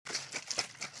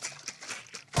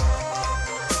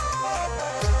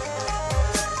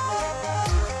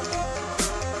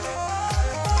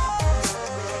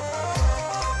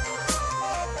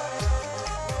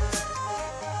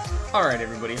Alright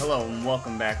everybody, hello and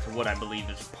welcome back to what I believe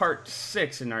is part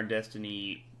 6 in our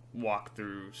Destiny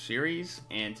walkthrough series.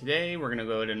 And today we're going to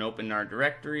go ahead and open our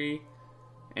directory,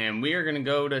 and we are going to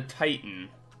go to Titan.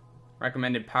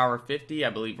 Recommended power 50, I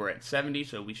believe we're at 70,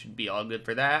 so we should be all good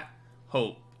for that.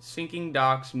 Hope, sinking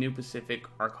docks, New Pacific,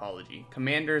 Arcology.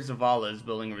 Commander Zavala is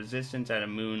building resistance at a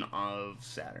moon of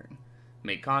Saturn.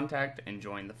 Make contact and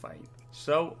join the fight.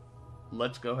 So,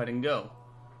 let's go ahead and go.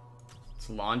 Let's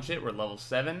launch it, we're level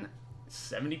 7.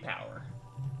 70 power.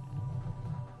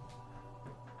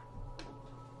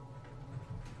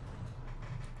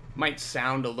 Might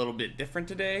sound a little bit different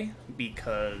today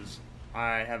because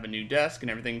I have a new desk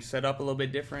and everything's set up a little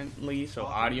bit differently, so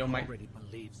audio might... already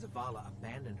believe Zavala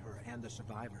abandoned her and the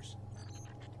survivors.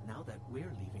 Now that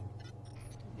we're leaving,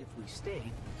 if we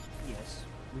stayed, yes,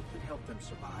 we could help them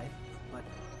survive, but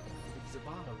if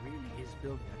Zavala really is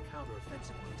building a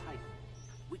counteroffensive on Titan,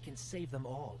 we can save them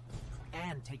all.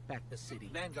 And take back the city.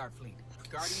 Vanguard fleet,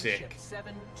 Guardian ship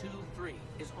 723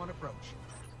 is on approach.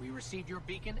 We received your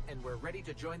beacon and we're ready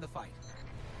to join the fight.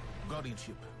 Guardian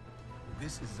ship,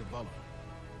 this is Zavala.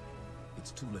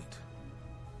 It's too late.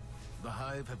 The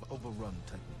Hive have overrun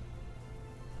Titan.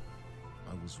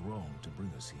 I was wrong to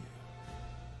bring us here.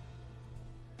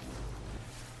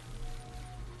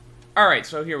 Alright,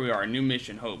 so here we are. New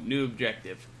mission, Hope, new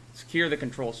objective. Secure the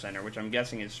control center, which I'm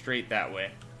guessing is straight that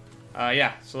way.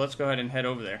 Yeah, so let's go ahead and head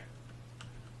over there.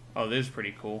 Oh, this is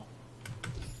pretty cool.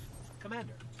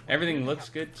 Commander. Everything looks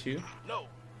good, too. No,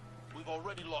 we've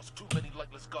already lost too many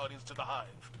lightless Guardians to the Hive.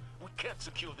 We can't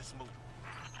secure this moon.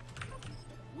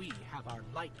 We have our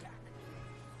light back.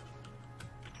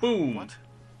 Boom! What?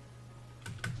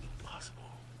 Impossible.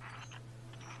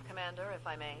 Commander, if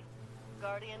I may.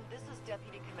 Guardian, this is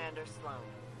Deputy Commander Sloan.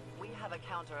 We have a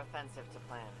counter-offensive to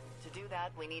plan. To do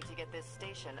that, we need to get this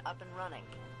station up and running.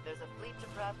 There's a fleet to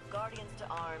prep, Guardians to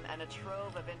arm, and a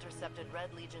trove of intercepted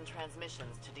Red Legion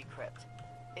transmissions to decrypt.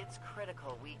 It's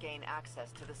critical we gain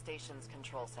access to the station's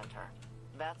control center.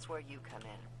 That's where you come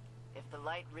in. If the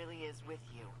light really is with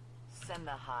you, send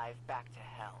the Hive back to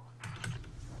hell.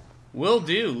 Will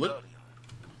do. Look. Guardian,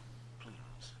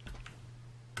 please.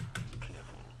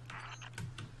 Careful.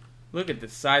 Look at the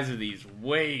size of these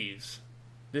waves.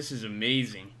 This is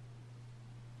amazing.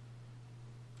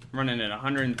 Running at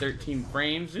 113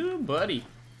 frames. Ooh, buddy.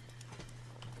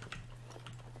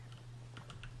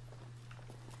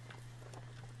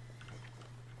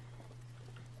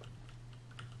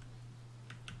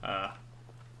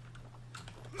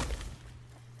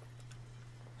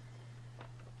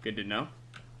 Good to know.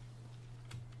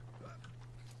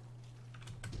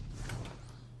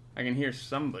 I can hear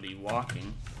somebody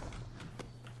walking.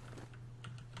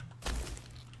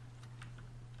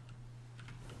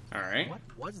 Alright. What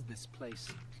was this place?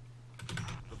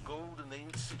 The golden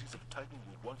age cities of Titan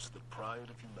were once the pride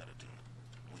of humanity.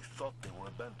 We thought they were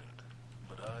abandoned,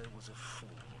 but I was a fool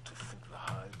to think the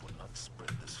Hive would not spread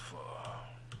this far.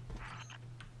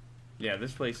 Yeah,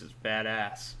 this place is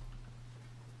badass.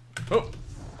 Oh!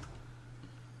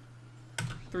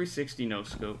 360 no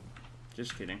scope.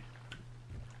 Just kidding.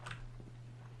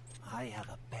 I have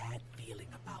a bad feeling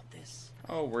about this.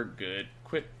 Oh, we're good.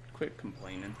 Quit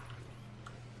complaining.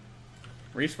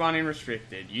 Respawning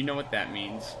restricted. You know what that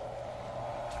means.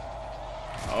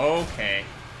 Okay.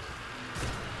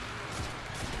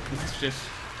 Let's just...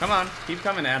 Come on. Keep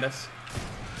coming at us.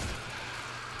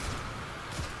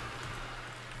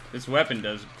 This weapon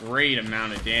does great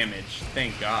amount of damage.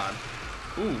 Thank God.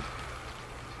 Ooh.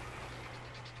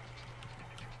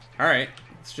 Alright.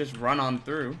 Let's just run on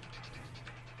through.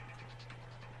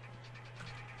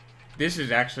 This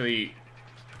is actually...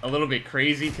 a little bit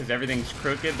crazy because everything's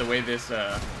crooked the way this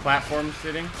platform's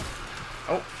sitting.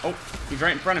 Oh, he's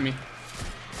right in front of me.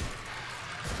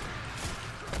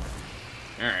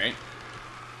 Alright.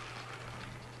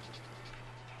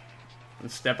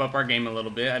 Let's step up our game a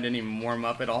little bit. I didn't even warm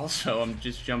up at all, so I'm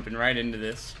just jumping right into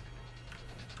this.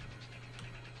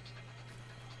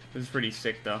 This is pretty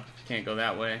sick though. Can't go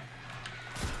that way.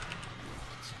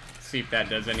 Let's see if that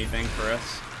does anything for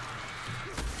us.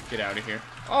 Get out of here.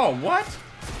 Oh, what?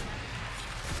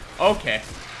 Okay.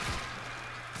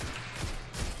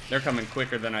 They're coming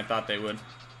quicker than I thought they would.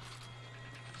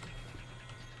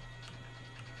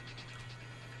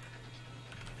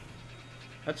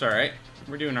 That's alright.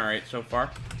 We're doing alright so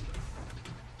far.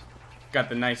 Got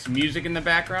the nice music in the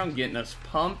background, getting us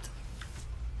pumped.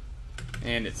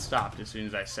 And it stopped as soon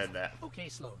as I said that. Okay,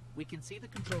 Sloan. We can see the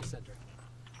control center.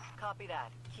 Copy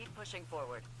that. Keep pushing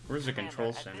forward. Where's the Commander,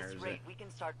 control center, at this is rate, it? we can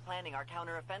start planning our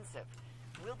counteroffensive.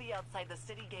 We'll be outside the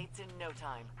city gates in no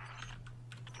time.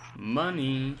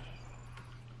 Money.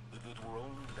 If it were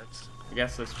only that simple. I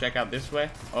guess let's check out this way.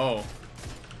 Oh.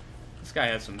 This guy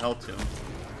has some health to him.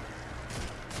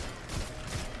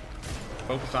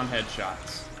 Focus on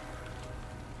headshots.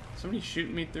 Somebody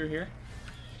shooting me through here?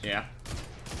 Yeah.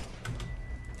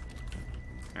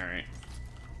 Alright.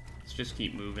 Let's just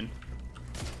keep moving.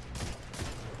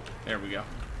 There we go.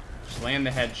 Just land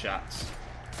the headshots.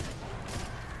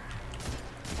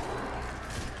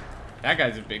 That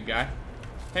guy's a big guy.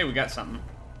 Hey, we got something.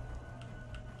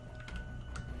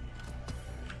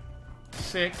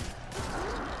 Sick.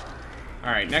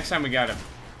 Alright, next time we gotta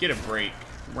get a break.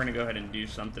 We're gonna go ahead and do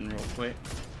something real quick.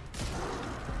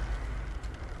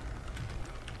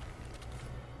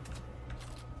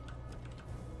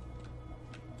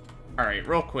 Alright,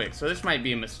 real quick. So this might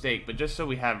be a mistake, but just so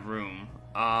we have room.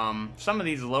 Some of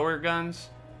these lower guns,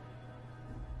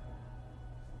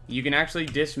 you can actually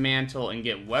dismantle and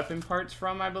get weapon parts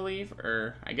from, I believe.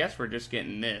 Or, I guess we're just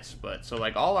getting this. But, so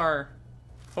like all our...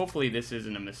 Hopefully this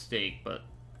isn't a mistake, but...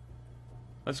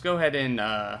 Let's go ahead and,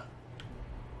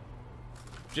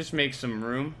 just make some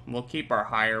room. We'll keep our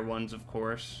higher ones, of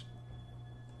course.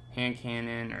 Hand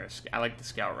cannon, or I like the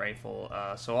scout rifle.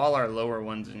 So all our lower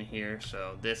ones in here.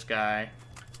 So this guy,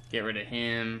 get rid of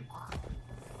him.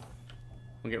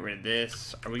 We'll get rid of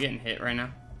this. Are we getting hit right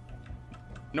now?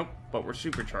 Nope, but we're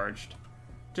supercharged.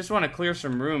 Just want to clear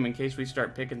some room in case we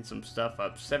start picking some stuff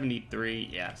up. 73,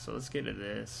 yeah, so let's get to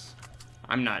this.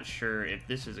 I'm not sure if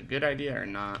this is a good idea or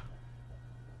not.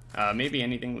 Maybe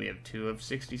anything. We have 2 of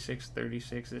 66,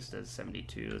 36. This does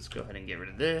 72. Let's go ahead and get rid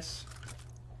of this.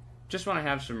 Just want to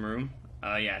have some room.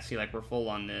 Yeah, see, like, we're full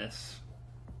on this.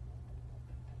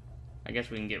 I guess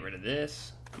we can get rid of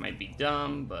this. Might be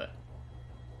dumb, but...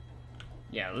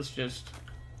 Yeah, let's just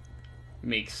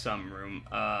make some room.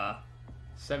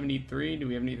 73, do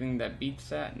we have anything that beats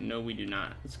that? No, we do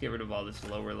not. Let's get rid of all this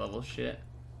lower level shit.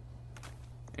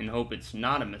 And hope it's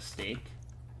not a mistake.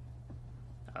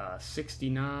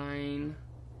 69.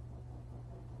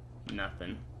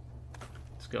 Nothing.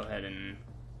 Let's go ahead and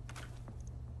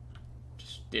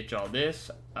just ditch all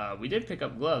this. We did pick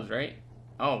up gloves, right?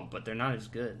 Oh, but they're not as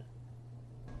good.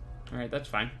 Alright, that's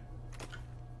fine.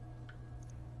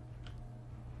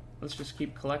 Let's just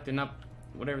keep collecting up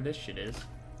whatever this shit is.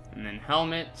 And then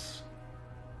helmets.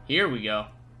 Here we go.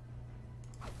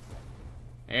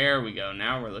 There we go.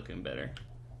 Now we're looking better.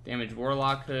 Damaged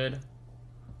Warlock hood.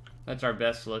 That's our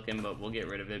best looking, but we'll get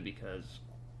rid of it because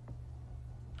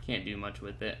can't do much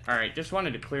with it. Alright, just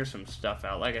wanted to clear some stuff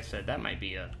out. Like I said, that might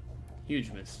be a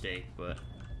huge mistake, but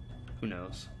who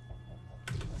knows.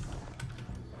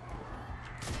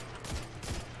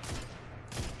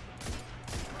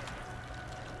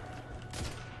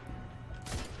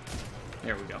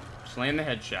 There we go. Just land the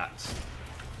headshots.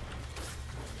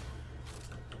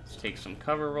 Let's take some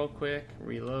cover real quick.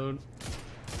 Reload.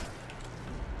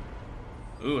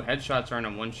 Ooh, headshots aren't a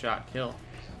one-shot kill.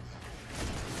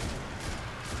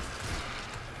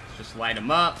 Let's just light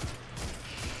them up.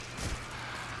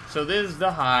 So this is the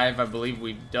Hive. I believe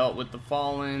we've dealt with the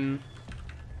Fallen.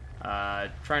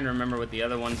 Trying to remember what the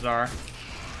other ones are.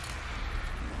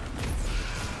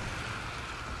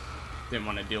 Didn't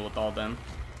want to deal with all of them.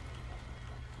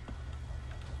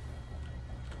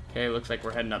 Okay, looks like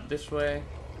we're heading up this way.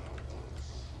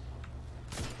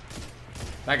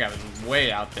 That guy was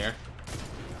way out there.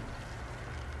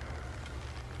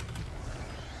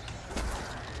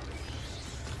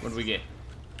 What do we get?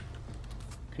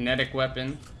 Kinetic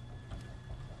weapon.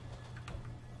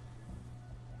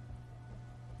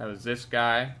 That was this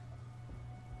guy.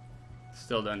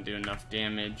 Still doesn't do enough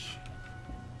damage.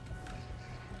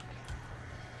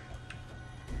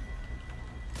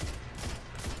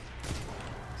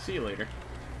 See you later.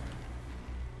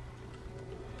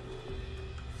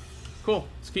 Cool.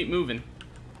 Let's keep moving.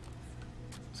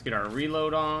 Let's get our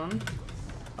reload on.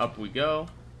 Up we go.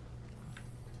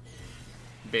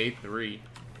 Bay 3.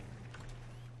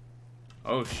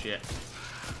 Oh shit.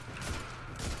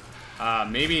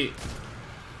 Maybe.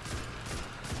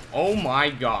 Oh my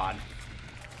god.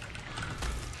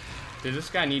 Does this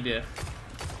guy need to...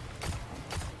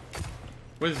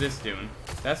 What is this doing?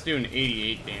 That's doing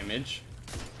 88 damage.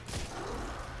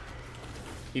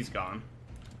 He's gone.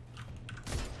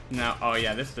 Now, oh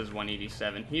yeah, this does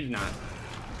 187. He's not.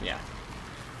 Yeah.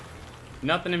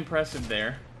 Nothing impressive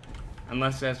there.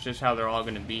 Unless that's just how they're all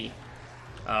going to be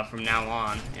from now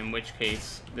on. In which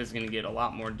case, this is going to get a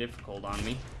lot more difficult on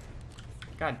me.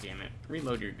 God damn it.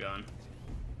 Reload your gun.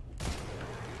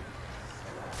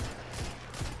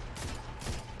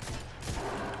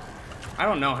 I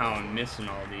don't know how I'm missing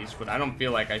all these, but I don't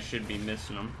feel like I should be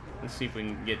missing them. Let's see if we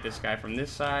can get this guy from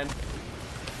this side.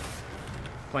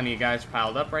 Plenty of guys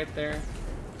piled up right there.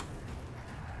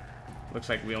 Looks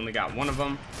like we only got one of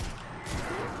them.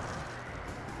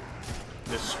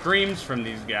 The screams from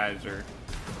these guys are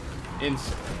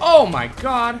insane. Oh my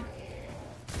god!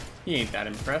 He ain't that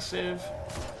impressive.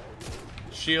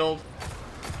 Shield.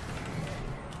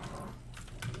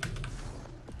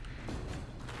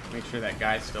 Make sure that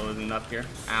guy still isn't up here.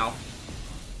 Ow.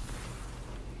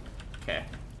 Okay.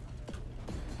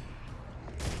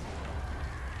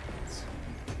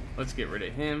 Let's get rid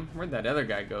of him. Where'd that other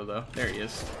guy go, though? There he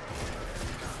is.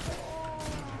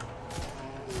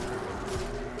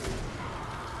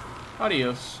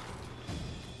 Adios.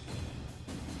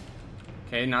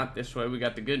 Okay, not this way. We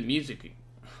got the good music.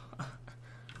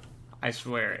 I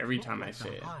swear, every time I say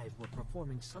it. Hive were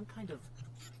performing some kind of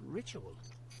ritual.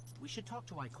 We should talk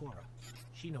to Ikora.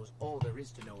 She knows all there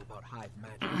is to know about Hive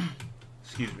magic.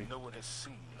 Excuse me. No one has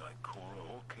seen Ikora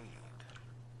or Cade.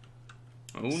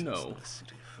 Oh no. The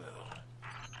city fell.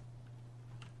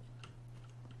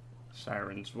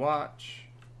 Siren's Watch.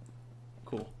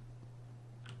 Cool.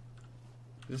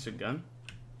 Is this a gun?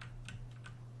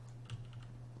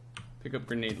 Pick up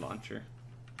grenade launcher.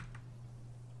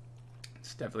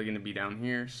 It's definitely going to be down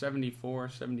here. 74,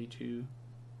 72.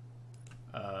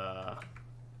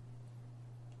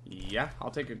 Yeah,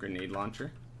 I'll take a grenade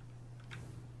launcher.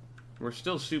 We're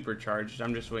still supercharged.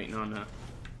 I'm just waiting on a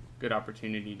good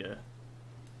opportunity to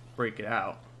break it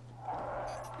out.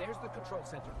 There's the control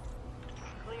center.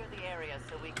 Clear the area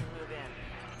so we can move in.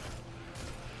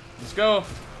 Let's go.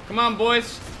 Come on,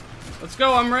 boys. Let's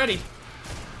go. I'm ready.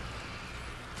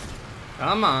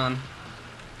 Come on.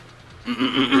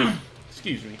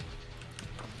 Excuse me.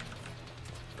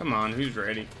 Come on, who's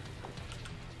ready?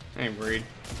 I ain't worried.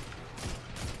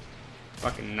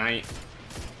 Fucking knight.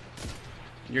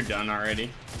 You're done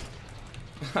already.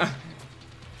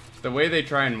 The way they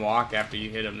try and walk after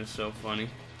you hit them is so funny.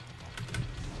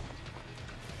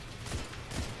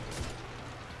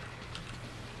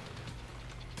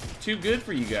 Too good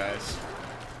for you guys.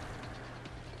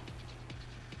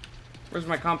 Where's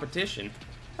my competition?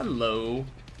 Hello.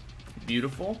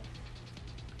 Beautiful.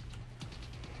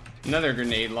 Another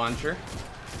grenade launcher.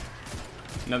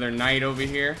 Another knight over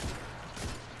here.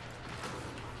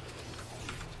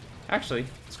 Actually,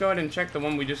 let's go ahead and check the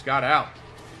one we just got out.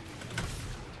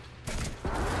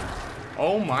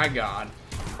 Oh my god.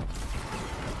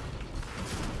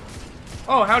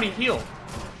 Oh, how'd he heal?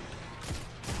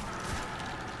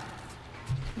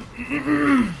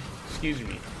 Excuse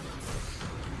me.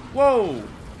 Whoa!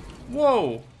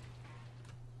 Whoa!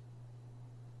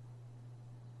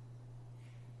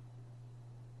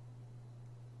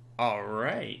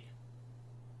 Alright.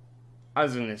 I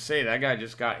was gonna say, that guy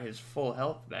just got his full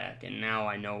health back, and now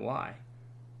I know why.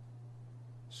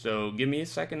 So, give me a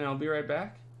second and I'll be right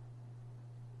back.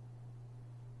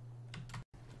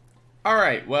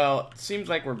 Alright, well, it seems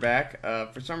like we're back.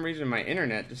 For some reason my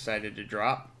internet decided to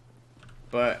drop.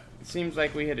 But it seems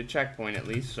like we hit a checkpoint at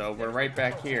least, so we're right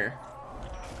back here.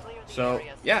 So,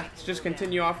 yeah, let's just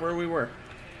continue off where we were.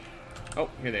 Oh,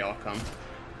 here they all come.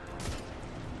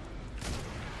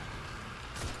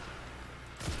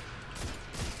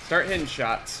 Start hitting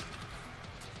shots.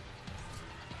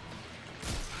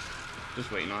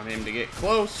 Just waiting on him to get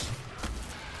close.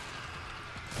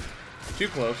 Too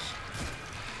close.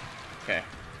 Okay.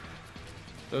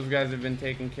 Those guys have been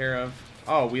taken care of.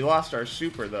 Oh, we lost our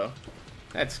super, though.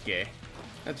 That's gay.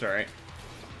 That's alright.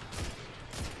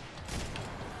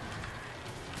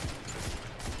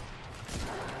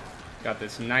 Got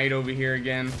this knight over here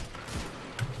again.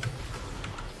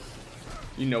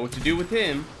 You know what to do with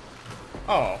him.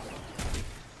 Oh.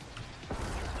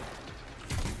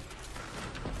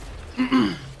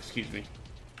 Excuse me.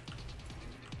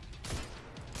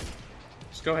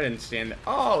 Let's go ahead and stand.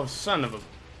 Oh, son of a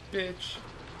bitch.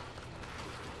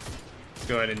 Let's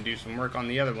go ahead and do some work on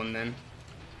the other one then.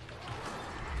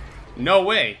 No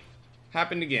way.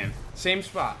 Happened again. Same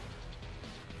spot.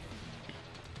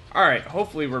 Alright,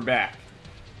 hopefully we're back.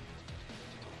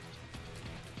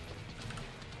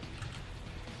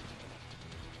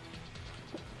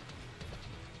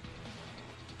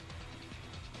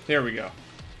 There we go.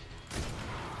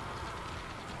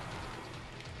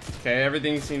 Okay,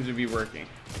 everything seems to be working.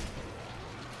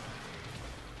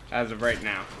 As of right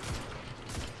now.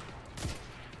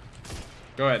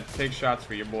 Go ahead, take shots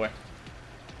for your boy.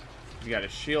 He's got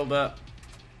his shield up.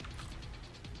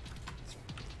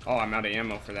 Oh, I'm out of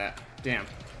ammo for that. Damn.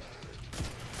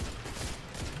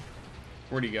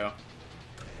 Where'd he go?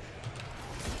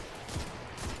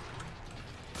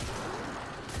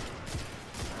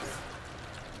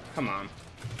 Come on.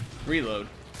 Reload.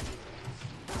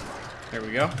 There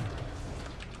we go.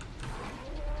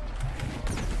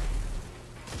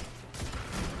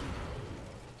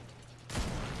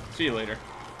 See you later.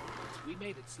 We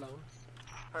made it, Sloan.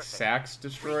 Perfect. Sacks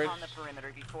destroyed. Recon the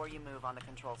perimeter before you move on the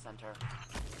control center.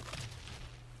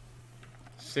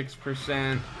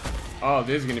 6%. Oh,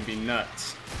 this is gonna be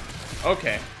nuts.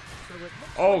 Okay. So it looks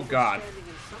Oh, like we're God. standing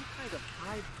in some kind of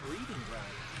hive breeding ground.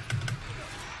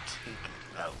 Take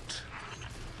it out.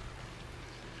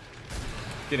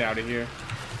 Get out of here.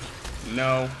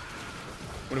 No.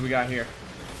 What do we got here?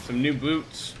 Some new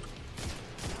boots.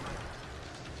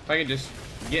 If I could just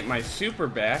get my super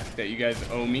back that you guys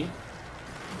owe me.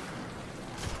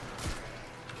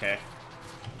 Okay.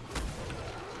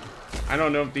 I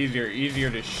don't know if these are easier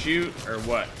to shoot or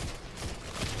what.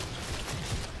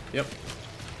 Yep.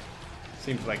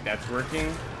 Seems like that's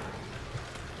working.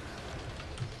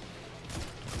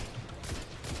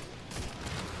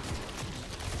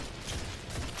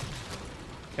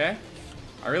 Okay.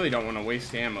 I really don't want to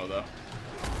waste ammo though.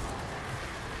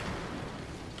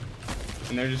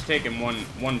 And they're just taking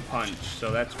one punch,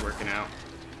 so that's working out.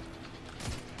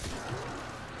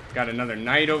 Got another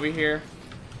knight over here.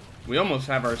 We almost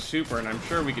have our super, and I'm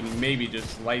sure we can maybe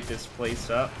just light this place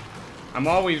up. I'm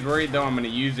always worried though I'm going to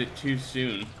use it too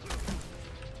soon.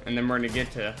 And then we're going to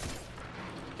get to...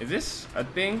 Is this a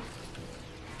thing?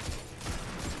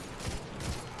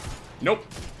 Nope.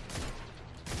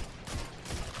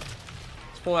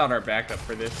 Let's pull out our backup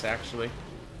for this, actually.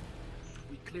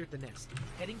 We cleared the nest.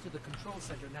 Heading to the control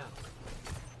center now.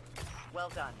 Well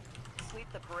done. Sweep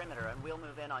the perimeter and we'll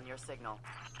move in on your signal.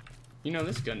 You know,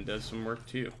 this gun does some work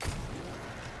too.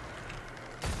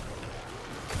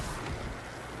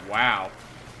 Wow.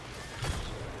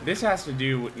 This has to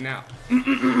do with now.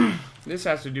 This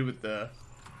has to do with the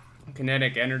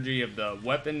kinetic energy of the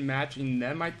weapon matching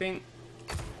them, I think.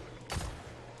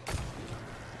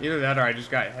 Either that or I just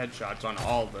got headshots on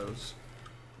all of those.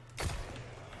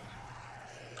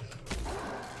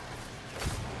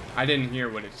 I didn't hear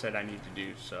what it said I need to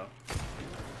do, so.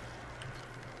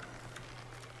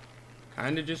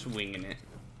 Kinda just winging it.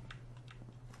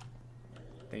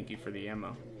 Thank you for the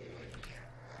ammo.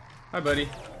 Hi, buddy.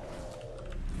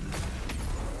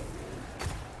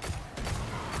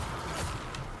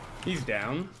 He's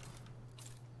down.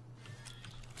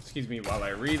 Excuse me while I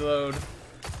reload.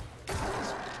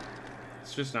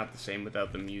 It's just not the same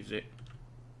without the music.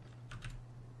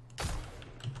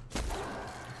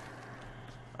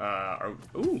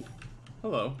 Ooh.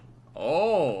 Hello.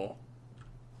 Oh.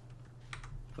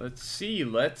 Let's see,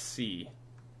 let's see.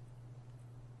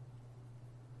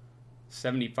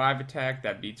 75 attack,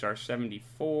 that beats our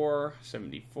 74.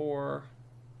 74.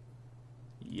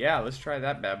 Yeah, let's try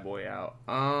that bad boy out.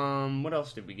 What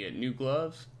else did we get? New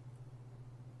gloves?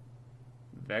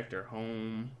 Vector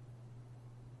home.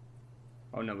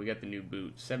 Oh no, we got the new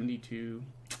boot. 72.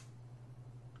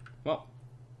 Well,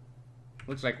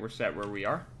 looks like we're set where we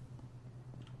are.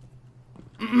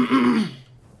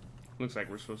 Looks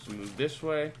like we're supposed to move this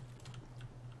way.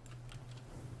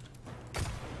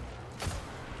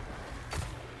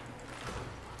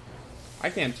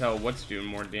 I can't tell what's doing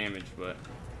more damage, but...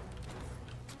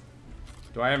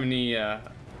 Do I have any,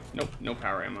 Nope, no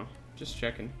power ammo. Just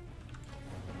checking.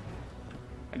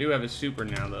 I do have a super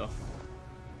now, though.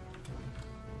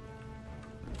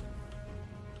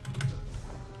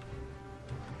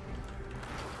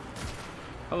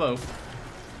 Hello.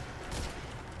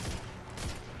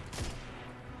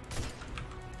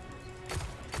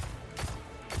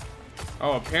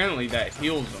 Oh, apparently that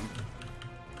heals them.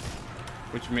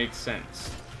 Which makes sense.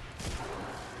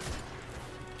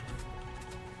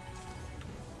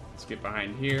 Let's get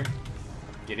behind here.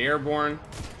 Get airborne.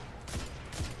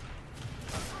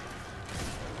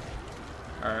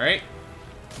 Alright.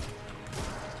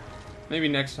 Maybe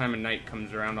next time a knight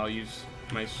comes around I'll use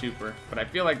my super. But I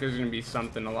feel like there's going to be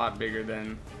something a lot bigger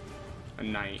than a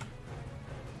knight.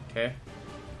 Okay.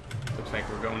 Looks like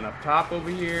we're going up top over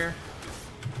here.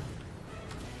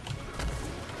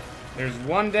 There's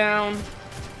one down.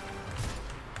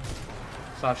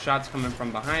 Saw shots coming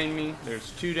from behind me.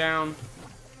 There's two down.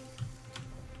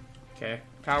 Okay,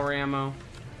 power ammo.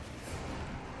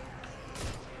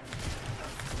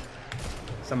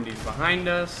 Somebody's behind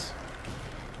us.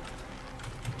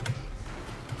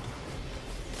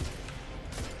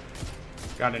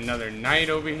 Got another knight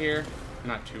over here.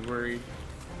 Not too worried.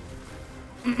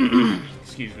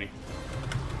 Excuse me.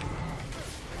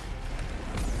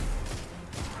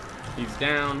 He's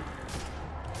down.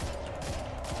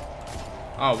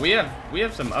 Oh, we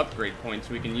have some upgrade points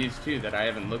we can use too that I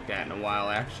haven't looked at in a while,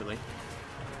 actually.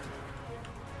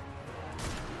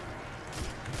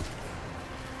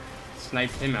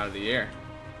 Sniped him out of the air.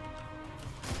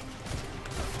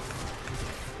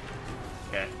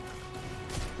 Okay.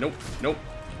 Nope, nope.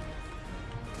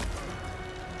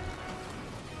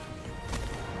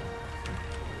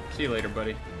 See you later,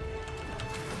 buddy.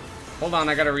 Hold on,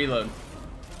 I gotta reload.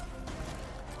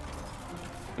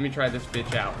 Let me try this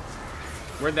bitch out.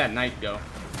 Where'd that knight go?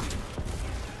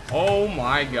 Oh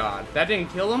my god. That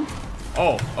didn't kill him?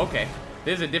 Oh, okay.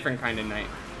 This is a different kind of knight.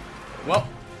 Well,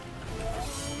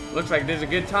 looks like this is a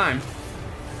good time.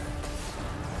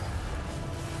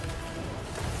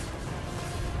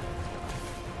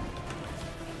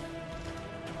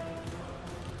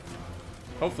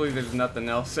 Hopefully there's nothing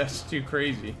else that's too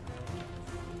crazy.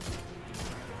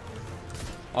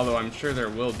 Although I'm sure there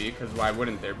will be, because why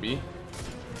wouldn't there be?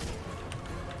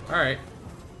 Alright.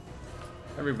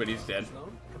 Everybody's dead.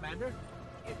 Sloan, Commander,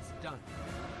 it's done.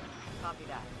 Copy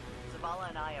that. Zavala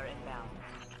and I are inbound.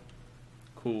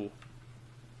 Cool.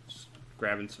 Just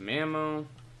grabbing some ammo.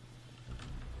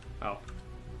 Oh.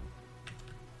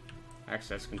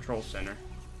 Access control center.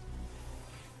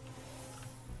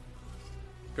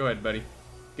 Go ahead, buddy.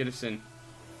 Get us in.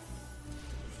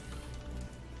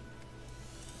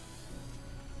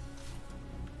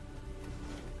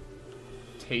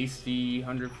 Tasty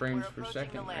 100 frames per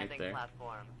second right there.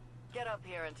 Platform. Get up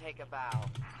here and take a bow.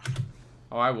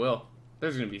 Oh, I will.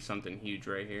 There's gonna be something huge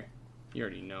right here. You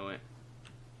already know it.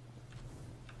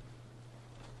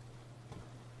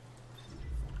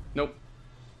 Nope.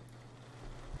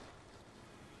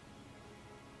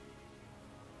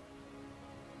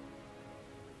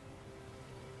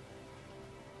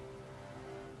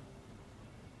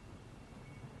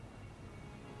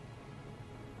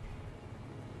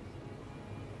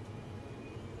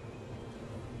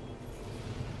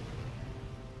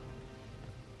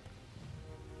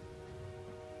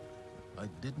 I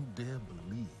didn't dare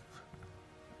believe.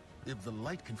 If the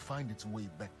light can find its way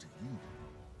back to you,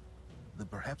 then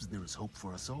perhaps there is hope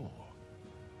for us all.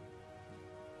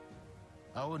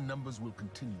 Our numbers will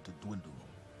continue to dwindle.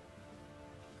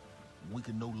 We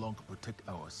can no longer protect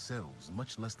ourselves,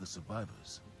 much less the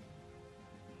survivors.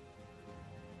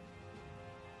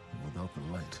 Without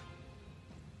the light,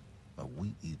 are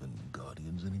we even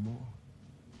Guardians anymore?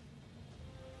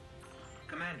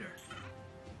 Commander.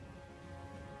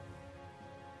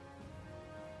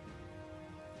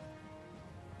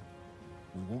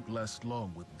 We won't last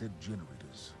long with dead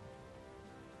generators.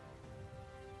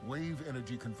 Wave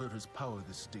energy converters power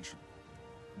this station,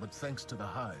 but thanks to the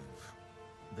Hive,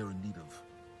 they're in need of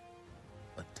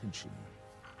attention.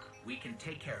 We can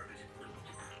take care of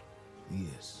it.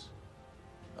 Yes,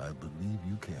 I believe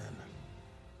you can.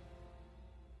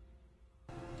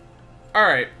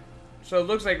 Alright, so it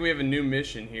looks like we have a new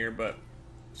mission here, but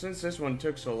since this one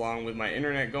took so long with my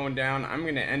internet going down, I'm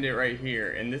going to end it right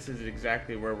here, and this is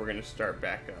exactly where we're going to start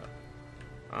back up.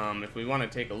 If we want to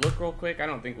take a look real quick, I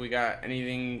don't think we got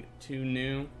anything too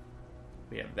new.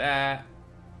 We have that.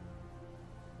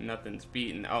 Nothing's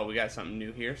beaten. Oh, we got something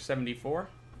new here. 74.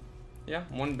 Yeah,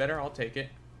 one better. I'll take it.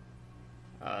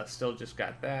 Still just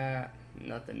got that.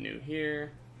 Nothing new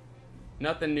here.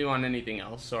 Nothing new on anything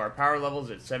else. So our power level's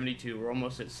at 72. We're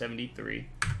almost at 73.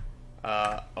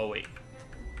 Oh, wait.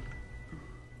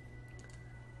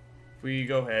 If we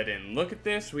go ahead and look at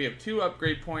this, we have 2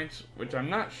 upgrade points, which I'm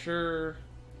not sure.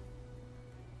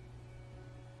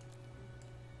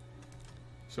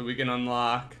 So we can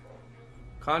unlock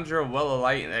Conjure a Well of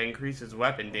Light that increases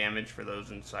weapon damage for those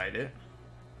inside it.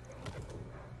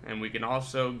 And we can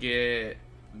also get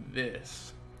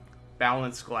this.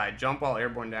 Balanced Glide. Jump while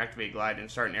airborne to activate glide and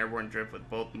start an airborne drift with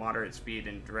both moderate speed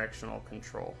and directional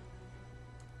control.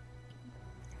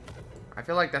 I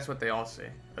feel like that's what they all say.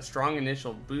 A strong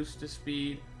initial boost to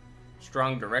speed,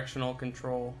 strong directional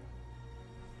control.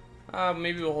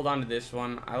 Maybe we'll hold on to this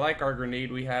one. I like our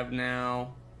grenade we have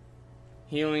now.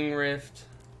 Healing Rift.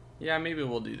 Yeah, maybe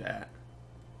we'll do that.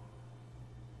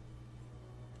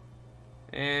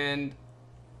 And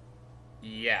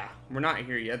yeah, we're not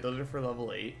here yet. Those are for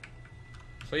level 8.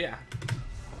 So yeah.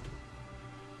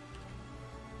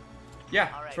 Yeah,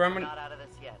 All right, that's where I'm we're gonna... not out of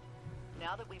this yet.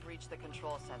 Now that we've reached the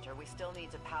control center, we still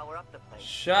need to power up the place.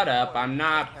 Shut up, I'm Take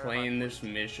not care of playing our this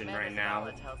fleet. mission Commander right now.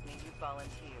 Zavala tells me you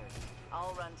volunteered.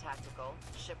 I'll run tactical.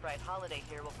 Shipwright Holiday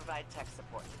here will provide tech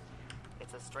support.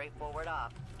 It's a straightforward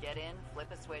op. Get in, flip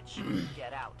a switch,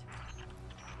 get out.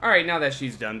 Alright, now that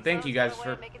she's done, thank you guys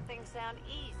for... Making things sound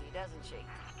easy, doesn't she?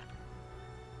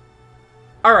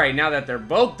 Alright, now that they're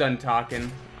both done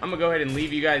talking, I'm gonna go ahead and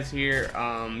leave you guys here.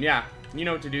 Yeah, you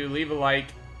know what to do. Leave a like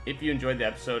if you enjoyed the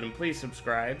episode, and please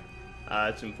subscribe.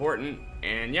 It's important.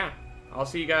 And yeah, I'll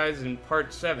see you guys in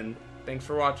part 7. Thanks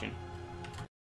for watching.